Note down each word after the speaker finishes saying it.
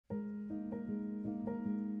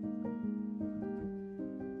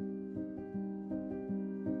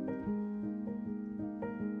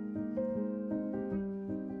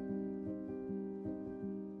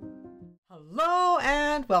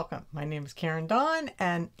welcome. My name is Karen Dawn,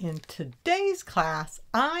 and in today's class,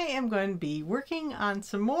 I am going to be working on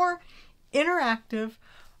some more interactive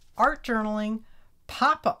art journaling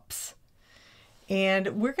pop-ups.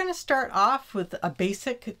 And we're going to start off with a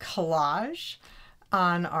basic collage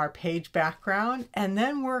on our page background, and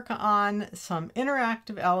then work on some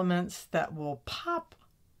interactive elements that will pop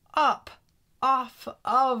up off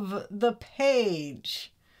of the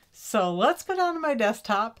page. So let's go down to my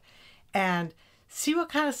desktop and see what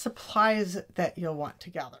kind of supplies that you'll want to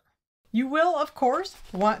gather. You will, of course,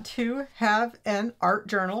 want to have an art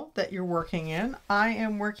journal that you're working in. I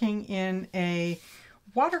am working in a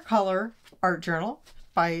watercolor art journal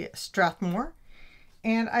by Strathmore,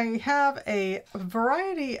 and I have a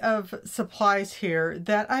variety of supplies here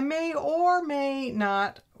that I may or may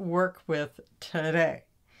not work with today.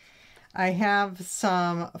 I have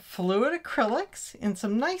some fluid acrylics in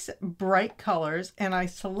some nice bright colors, and I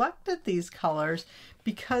selected these colors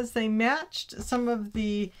because they matched some of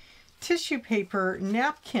the tissue paper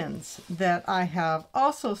napkins that I have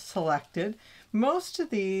also selected. Most of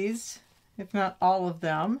these, if not all of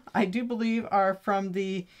them, I do believe are from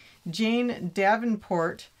the Jane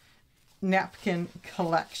Davenport napkin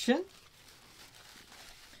collection.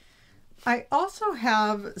 I also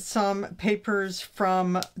have some papers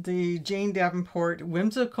from the Jane Davenport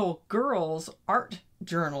Whimsical Girls art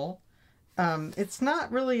journal. It's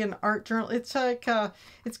not really an art journal. It's like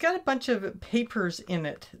it's got a bunch of papers in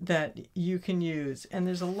it that you can use, and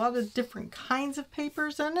there's a lot of different kinds of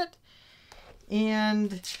papers in it.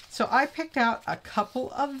 And so I picked out a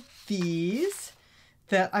couple of these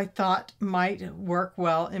that I thought might work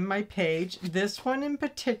well in my page. This one in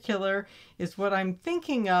particular is what I'm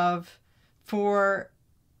thinking of for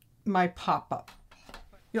my pop-up.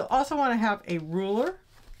 You'll also want to have a ruler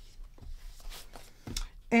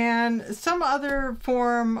and some other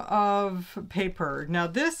form of paper. Now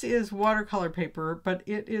this is watercolor paper, but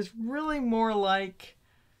it is really more like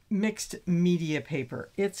mixed media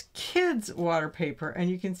paper. It's kids water paper, and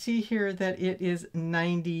you can see here that it is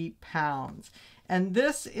 90 pounds. And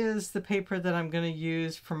this is the paper that I'm going to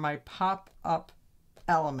use for my pop-up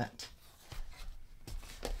element.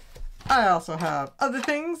 I also have other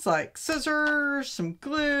things like scissors, some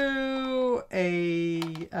glue, a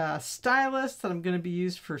stylus that I'm going to be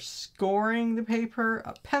used for scoring the paper,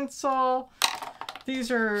 a pencil.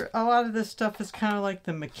 These are, a lot of this stuff is kind of like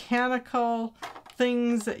the mechanical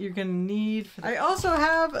things that you're going to need. I also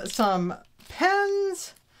have some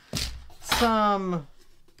pens, some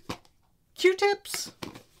Q-tips,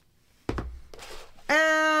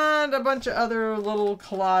 and a bunch of other little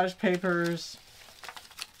collage papers,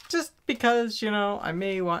 just because, you know, I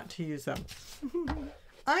may want to use them.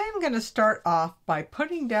 I am going to start off by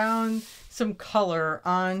putting down some color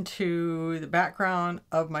onto the background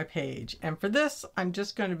of my page. And for this, I'm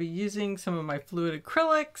just going to be using some of my fluid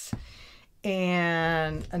acrylics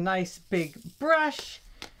and a nice big brush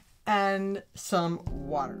and some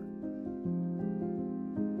water.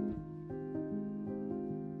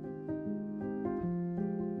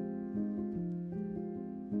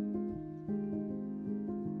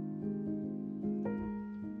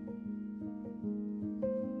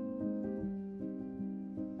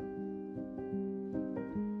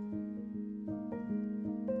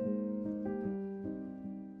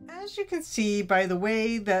 As you can see by the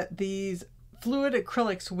way that these fluid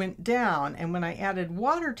acrylics went down, and when I added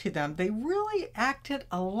water to them, they really acted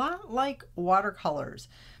a lot like watercolors.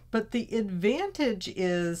 But the advantage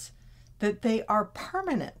is that they are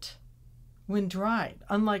permanent when dried,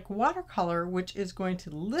 unlike watercolor, which is going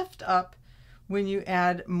to lift up when you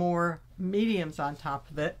add more mediums on top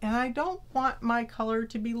of it, and I don't want my color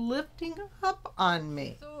to be lifting up on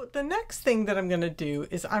me. So the next thing that I'm going to do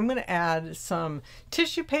is I'm going to add some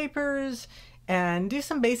tissue papers and do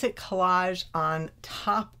some basic collage on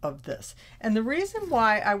top of this. And the reason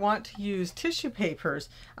why I want to use tissue papers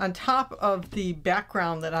on top of the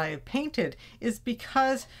background that I have painted is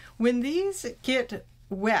because when these get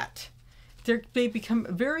wet, they become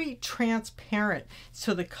very transparent.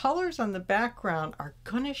 So the colors on the background are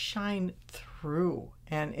going to shine through,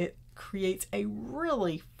 and it creates a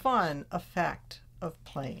really fun effect of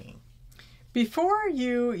playing. Before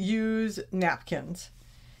you use napkins,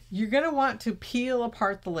 you're going to want to peel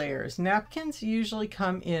apart the layers. Napkins usually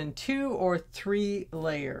come in 2 or 3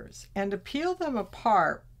 layers, and to peel them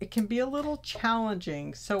apart, it can be a little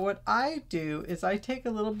challenging. So what I do is I take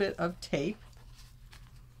a little bit of tape,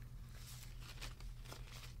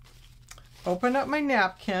 open up my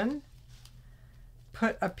napkin,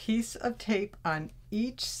 put a piece of tape on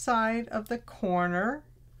each side of the corner,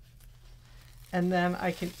 and then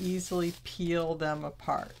I can easily peel them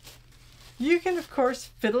apart. You can, of course,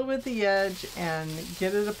 fiddle with the edge and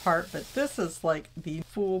get it apart, but this is like the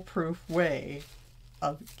foolproof way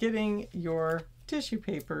of getting your tissue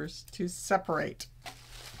papers to separate.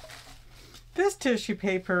 This tissue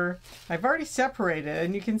paper, I've already separated,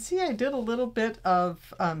 and you can see I did a little bit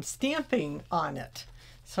of stamping on it.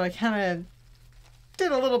 So I kind of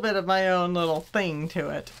did a little bit of my own little thing to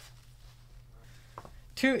it.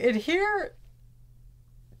 To adhere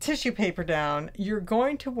tissue paper down, you're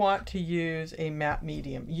going to want to use a matte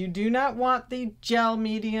medium. You do not want the gel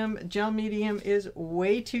medium. Gel medium is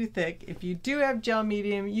way too thick. If you do have gel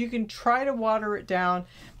medium, you can try to water it down,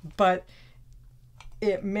 but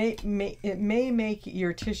it may make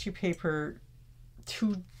your tissue paper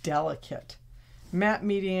too delicate. Matte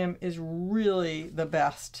medium is really the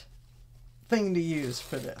best thing to use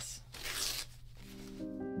for this.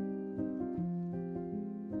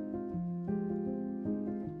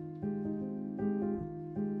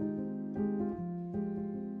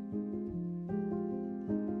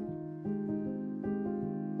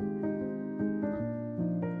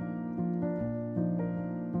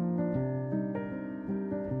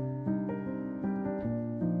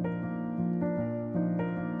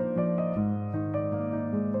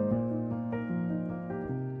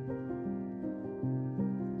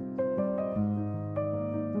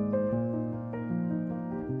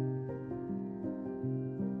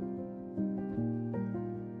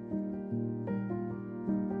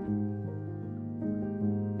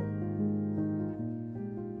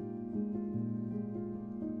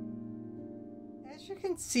 As you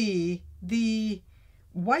can see, the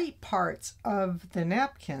white parts of the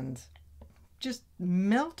napkins just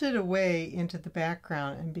melted away into the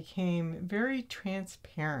background and became very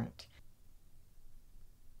transparent.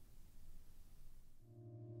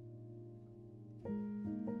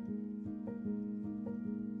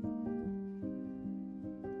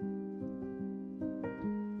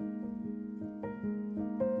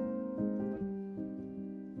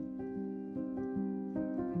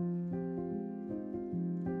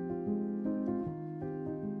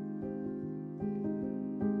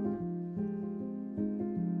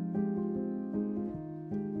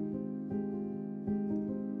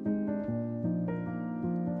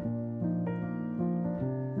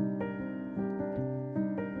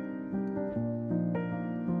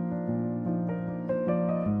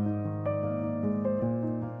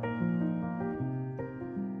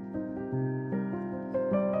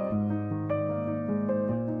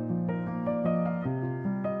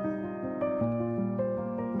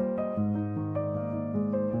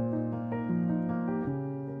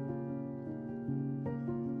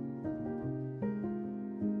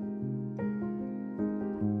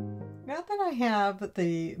 Now that I have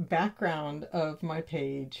the background of my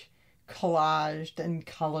page collaged and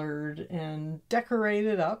colored and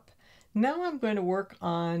decorated up, now I'm going to work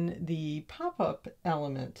on the pop-up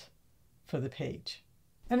element for the page.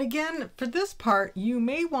 And again, for this part, you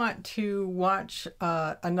may want to watch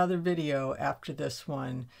another video after this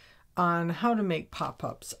one on how to make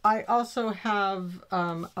pop-ups. I also have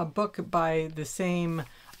a book by the same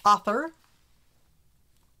author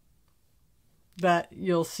that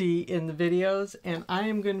you'll see in the videos, and I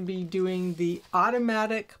am going to be doing the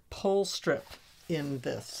automatic pull strip in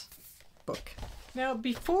this book. Now,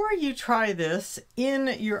 before you try this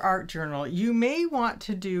in your art journal, you may want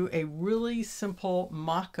to do a really simple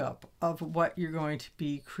mock-up of what you're going to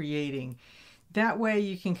be creating. That way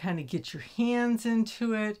you can kind of get your hands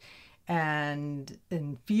into it and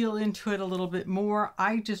feel into it a little bit more.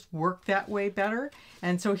 I just work that way better.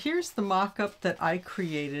 And so here's the mock-up that I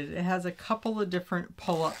created. It has a couple of different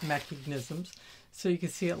pull-up mechanisms. So you can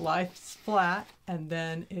see it lies flat, and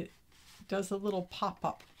then it does a little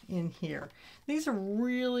pop-up in here. These are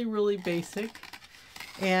really, really basic,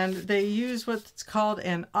 and they use what's called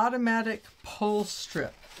an automatic pull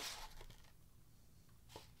strip.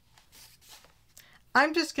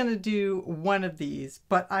 I'm just going to do one of these,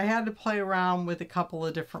 but I had to play around with a couple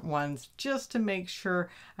of different ones just to make sure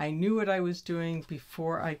I knew what I was doing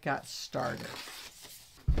before I got started.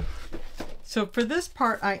 So for this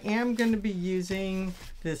part, I am going to be using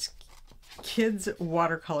this kids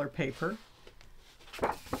watercolor paper.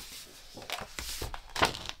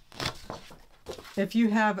 If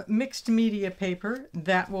you have mixed media paper,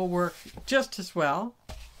 that will work just as well.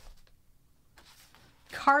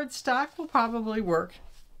 Cardstock will probably work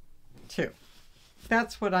too.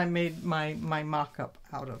 That's what I made my mock-up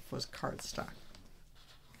out of, was cardstock.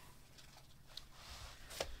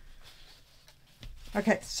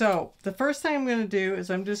 Okay, so the first thing I'm going to do is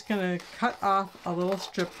I'm just going to cut off a little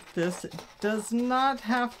strip of this. It does not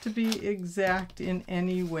have to be exact in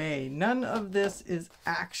any way. None of this is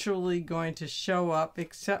actually going to show up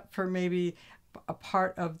except for maybe a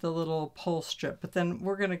part of the little pull strip, but then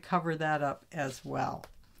we're going to cover that up as well.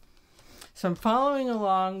 So I'm following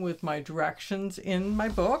along with my directions in my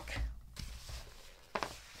book.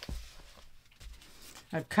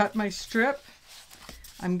 I've cut my strip.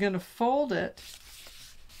 I'm going to fold it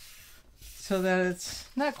so that it's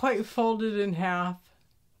not quite folded in half.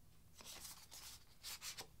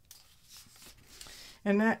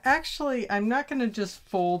 And actually, I'm not going to just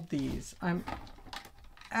fold these. I'm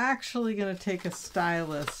actually going to take a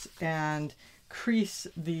stylus and crease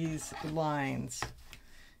these lines.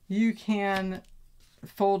 You can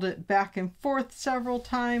fold it back and forth several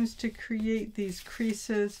times to create these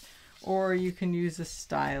creases, or you can use a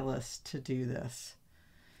stylus to do this.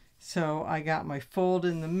 So I got my fold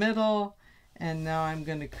in the middle, and now I'm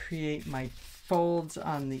going to create my folds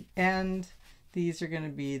on the end. These are going to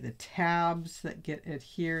be the tabs that get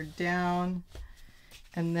adhered down.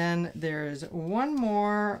 And then there's one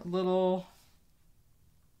more little...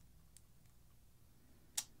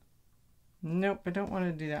 Nope, I don't want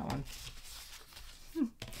to do that one.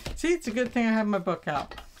 See, it's a good thing I have my book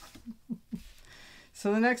out.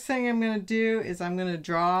 So the next thing I'm going to do is I'm going to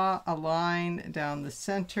draw a line down the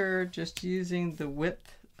center just using the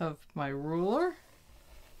width of my ruler.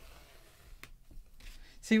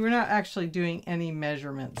 See, we're not actually doing any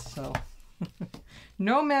measurements, so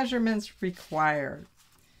no measurements required.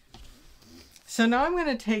 So now I'm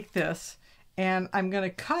going to take this and I'm going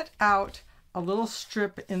to cut out a little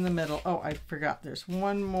strip in the middle. Oh, I forgot. There's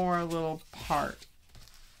one more little part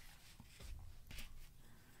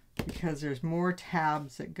because there's more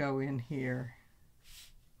tabs that go in here.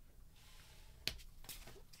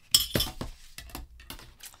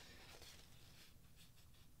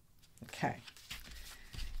 Okay.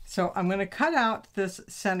 So I'm going to cut out this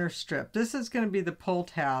center strip. This is going to be the pull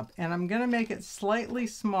tab, and I'm going to make it slightly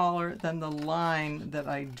smaller than the line that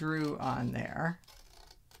I drew on there.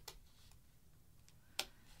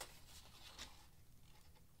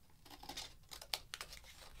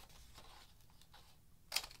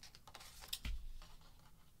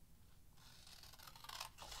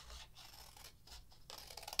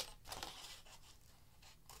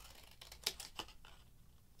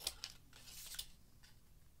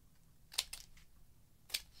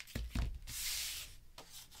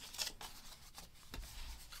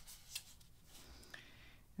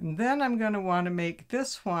 And then I'm going to want to make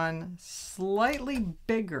this one slightly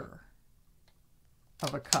bigger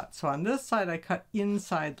of a cut. So on this side, I cut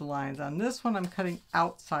inside the lines. On this one, I'm cutting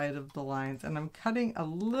outside of the lines, and I'm cutting a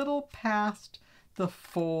little past the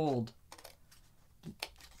fold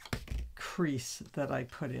crease that I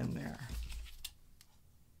put in there.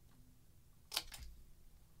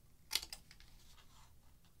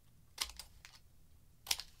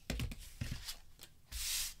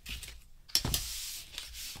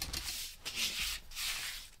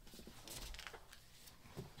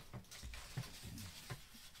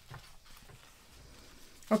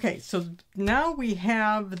 Okay, so now we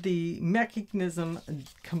have the mechanism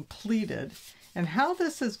completed, and how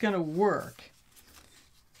this is going to work,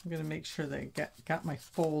 I'm going to make sure that I got my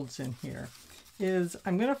folds in here, is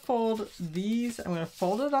I'm going to fold these, I'm going to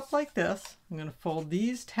fold it up like this, I'm going to fold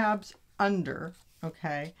these tabs under,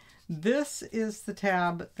 okay? This is the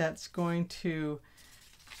tab that's going to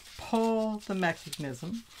pull the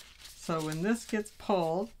mechanism. So when this gets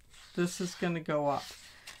pulled, this is going to go up.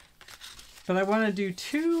 But I want to do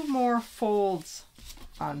two more folds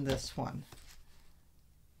on this one.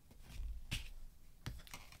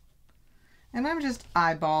 And I'm just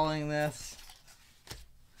eyeballing this.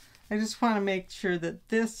 I just want to make sure that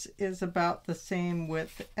this is about the same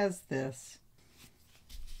width as this.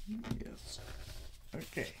 Yes.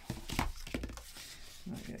 Okay.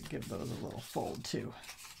 I'm going to give those a little fold too.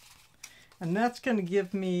 And that's going to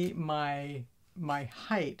give me my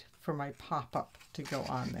height for my pop-up to go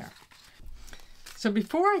on there. So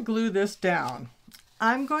before I glue this down,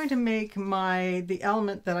 I'm going to make the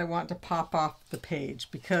element that I want to pop off the page,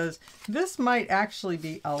 because this might actually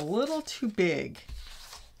be a little too big.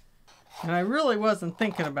 And I really wasn't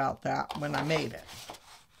thinking about that when I made it.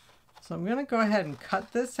 So I'm going to go ahead and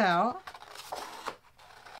cut this out.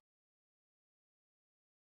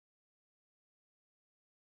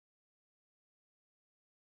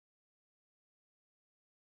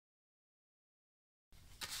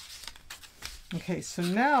 Okay, so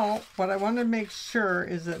now what I want to make sure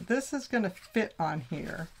is that this is going to fit on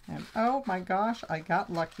here. And oh my gosh, I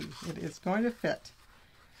got lucky. It is going to fit.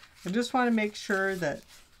 I just want to make sure that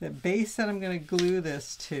the base that I'm going to glue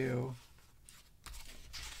this to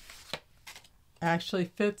actually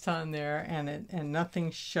fits on there and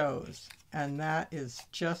nothing shows. And that is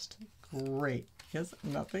just great because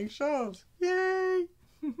nothing shows. Yay!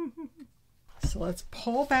 So let's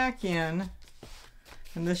pull back in,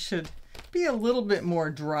 and this should be a little bit more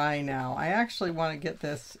dry now. I actually want to get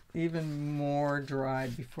this even more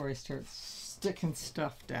dried before I start sticking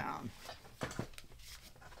stuff down.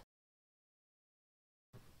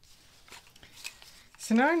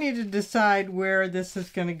 So now I need to decide where this is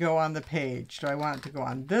going to go on the page. Do I want it to go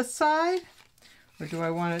on this side, or do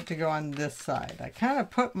I want it to go on this side? I kind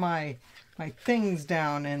of put my things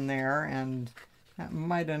down in there, and that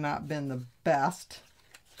might have not been the best,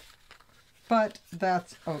 but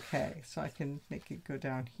that's okay. So I can make it go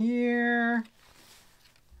down here.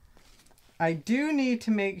 I do need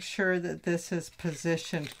to make sure that this is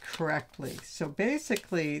positioned correctly. So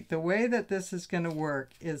basically, the way that this is going to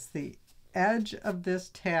work is the edge of this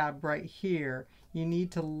tab right here, you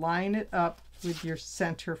need to line it up with your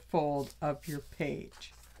center fold of your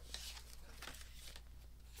page.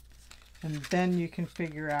 And then you can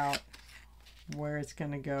figure out where it's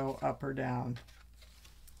going to go up or down.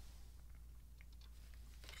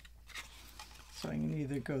 So I can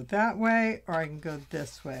either go that way or I can go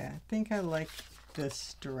this way. I think I like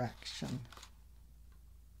this direction.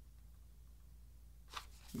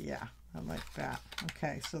 Yeah, I like that.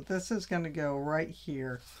 Okay, so this is going to go right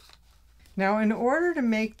here. Now, in order to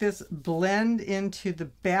make this blend into the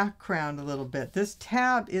background a little bit, this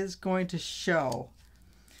tab is going to show.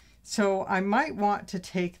 So I might want to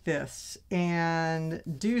take this and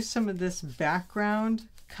do some of this background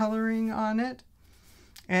coloring on it.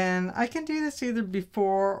 And I can do this either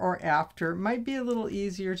before or after. It might be a little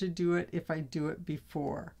easier to do it if I do it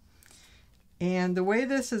before. And the way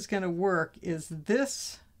this is going to work is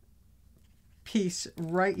this piece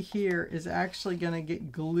right here is actually going to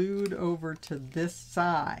get glued over to this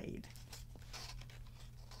side.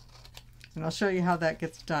 And I'll show you how that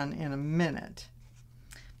gets done in a minute.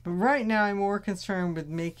 But right now I'm more concerned with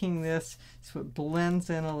making this so it blends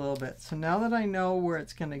in a little bit. So now that I know where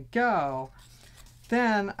it's going to go,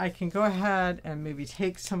 then I can go ahead and maybe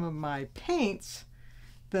take some of my paints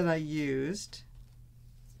that I used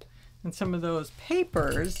and some of those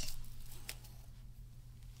papers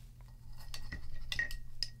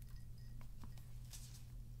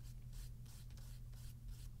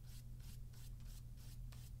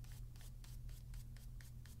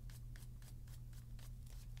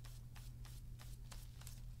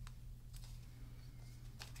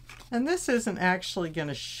and this isn't actually going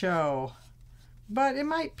to show, but it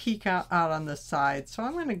might peek out on the side. So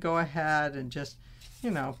I'm going to go ahead and just, you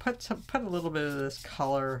know, put a little bit of this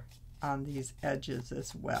color on these edges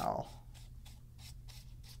as well.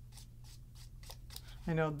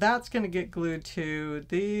 I know that's going to get glued too.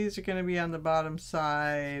 These are going to be on the bottom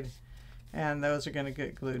side, and those are going to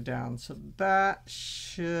get glued down. So that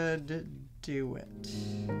should do it.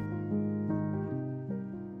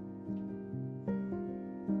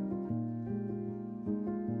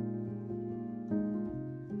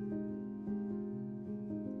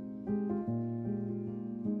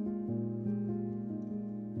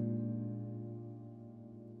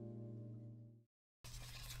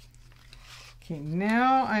 Okay,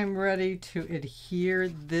 now I'm ready to adhere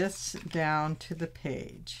this down to the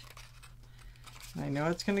page. I know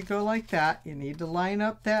it's going to go like that. You need to line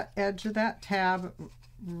up that edge of that tab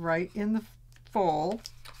right in the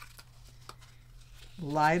fold.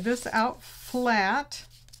 Lie this out flat.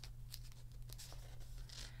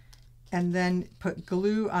 And then put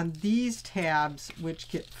glue on these tabs, which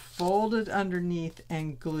get folded underneath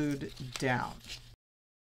and glued down.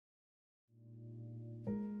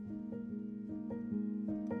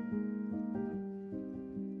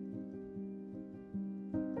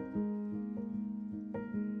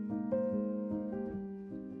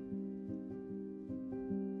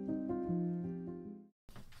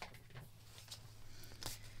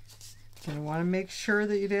 You're going to want to make sure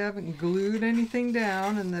that you haven't glued anything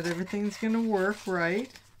down and that everything's going to work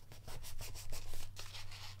right.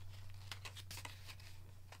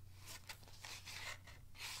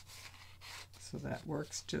 So that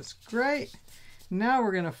works just great. Now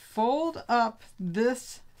we're going to fold up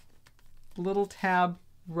this little tab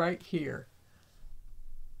right here.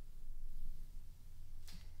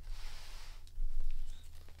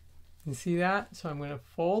 You see that? So I'm going to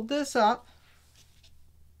fold this up.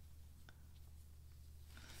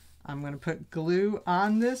 I'm going to put glue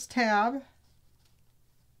on this tab.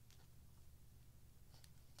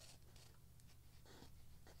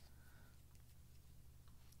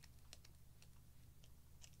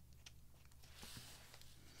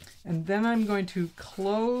 And then I'm going to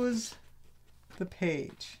close the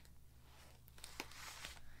page.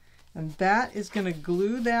 And that is going to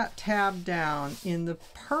glue that tab down in the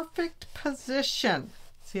perfect position.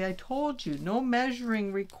 See, I told you, no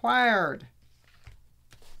measuring required.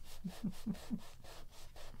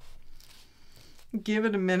 Give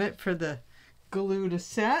it a minute for the glue to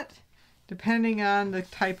set. Depending on the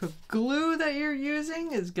type of glue that you're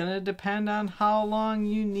using is going to depend on how long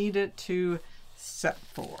you need it to set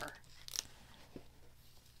for.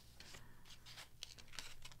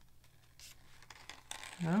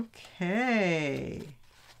 Okay.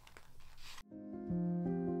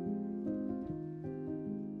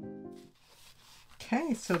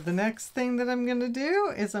 Okay, so the next thing that I'm going to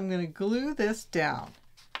do is I'm going to glue this down.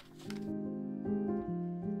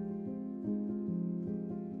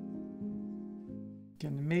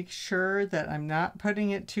 Going to make sure that I'm not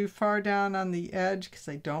putting it too far down on the edge because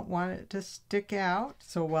I don't want it to stick out.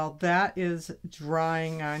 So while that is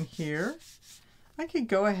drying on here, I could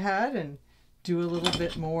go ahead and do a little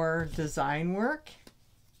bit more design work.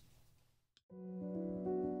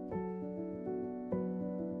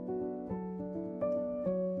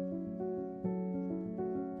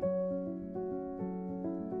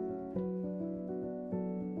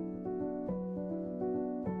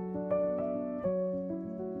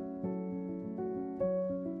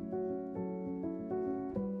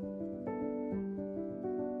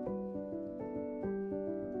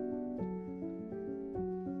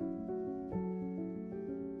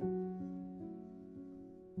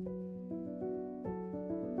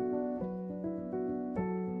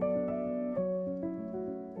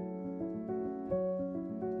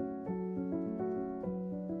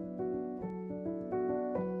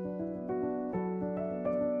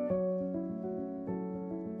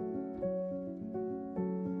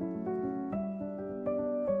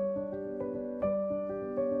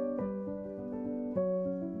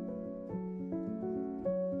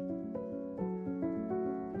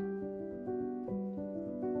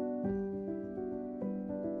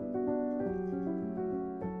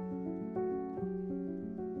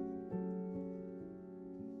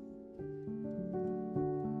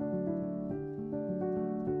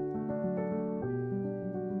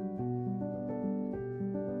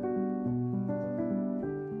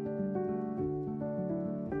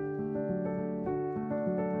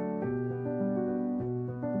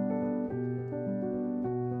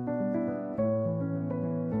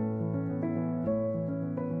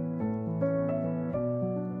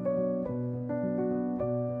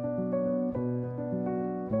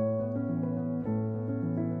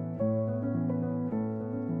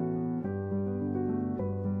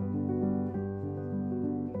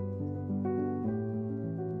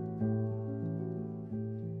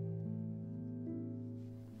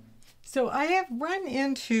 So I have run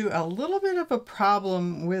into a little bit of a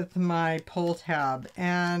problem with my pull tab,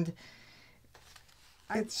 and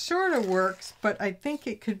it sort of works, but I think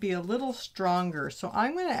it could be a little stronger. So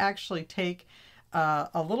I'm going to actually take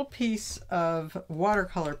a little piece of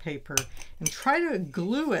watercolor paper and try to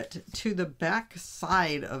glue it to the back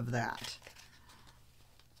side of that.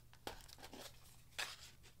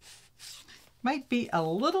 Might be a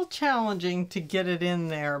little challenging to get it in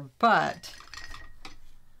there, but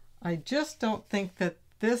I just don't think that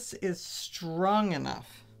this is strong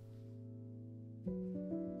enough.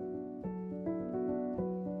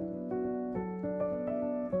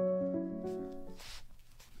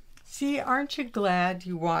 See, aren't you glad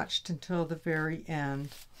you watched until the very end?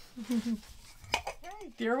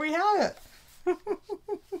 There we have it.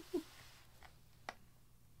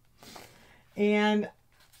 And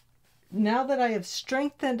now that I have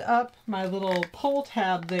strengthened up my little pull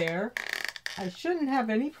tab there, I shouldn't have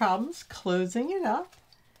any problems closing it up,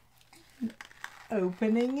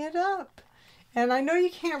 opening it up. And I know you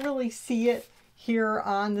can't really see it here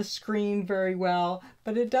on the screen very well,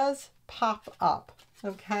 but it does pop up,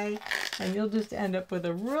 okay? And you'll just end up with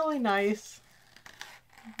a really nice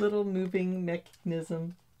little moving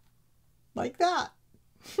mechanism like that.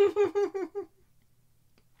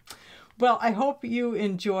 Well, I hope you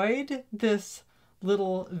enjoyed this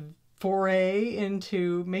little foray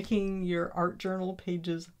into making your art journal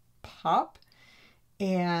pages pop,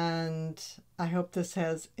 and I hope this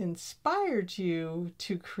has inspired you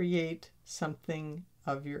to create something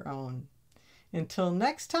of your own. Until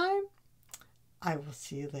next time, I will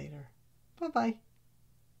see you later. Bye-bye.